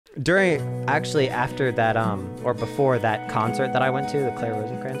Actually after that or before that concert that I went to, the Claire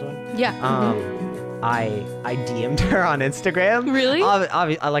Rosencrantz one. Yeah. I DM'd her on Instagram. Really?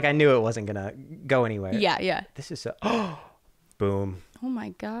 Like I knew it wasn't gonna go anywhere. Yeah. This is so boom. Oh my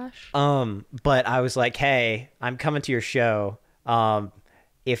gosh. But I was like, hey, I'm coming to your show.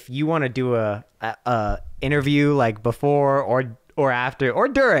 If you want to do a interview like before or after or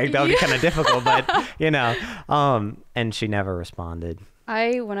during, that would be kind of difficult, but and she never responded.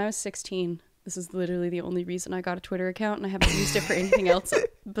 When I was 16, this is literally the only reason I got a Twitter account, and I haven't used it for anything else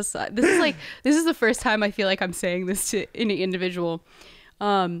besides. This is the first time I feel like I'm saying this to any individual.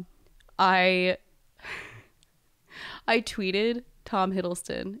 I tweeted Tom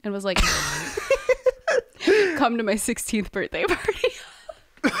Hiddleston and was like, come to my 16th birthday party.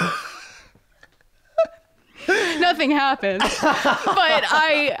 Nothing happened, but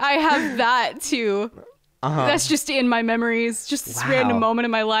I have that too. That's just in my memories, just this random moment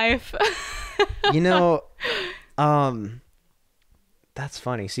in my life. That's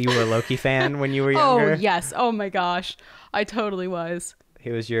funny. So you were a Loki fan when you were younger? Oh yes. Oh my gosh, I totally was.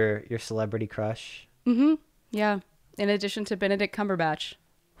 He was your celebrity crush? Yeah, in addition to Benedict Cumberbatch.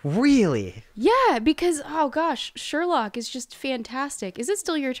 Really? Yeah, because oh gosh, Sherlock is just fantastic. Is it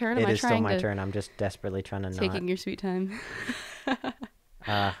still your turn? It is still my turn. I'm just desperately trying to taking your sweet time.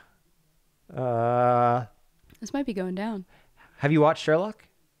 This might be going down. Have you watched Sherlock?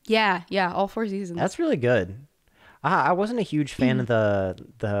 Yeah, all 4 seasons. That's really good. I wasn't a huge fan of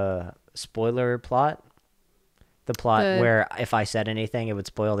the spoiler plot. The plot where if I said anything, it would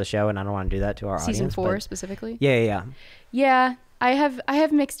spoil the show, and I don't want to do that to our audience. Season 4 specifically? Yeah. Yeah, I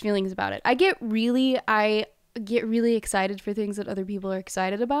have mixed feelings about it. I get really excited for things that other people are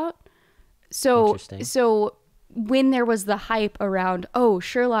excited about. So when there was the hype around,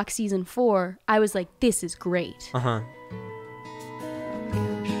 Sherlock season 4, I was like, this is great.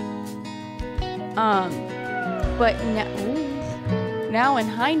 But now in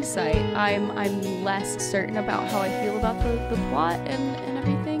hindsight, I'm less certain about how I feel about the plot and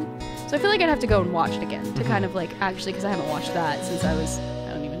everything. So I feel like I'd have to go and watch it again to kind of like actually, because I haven't watched that since I was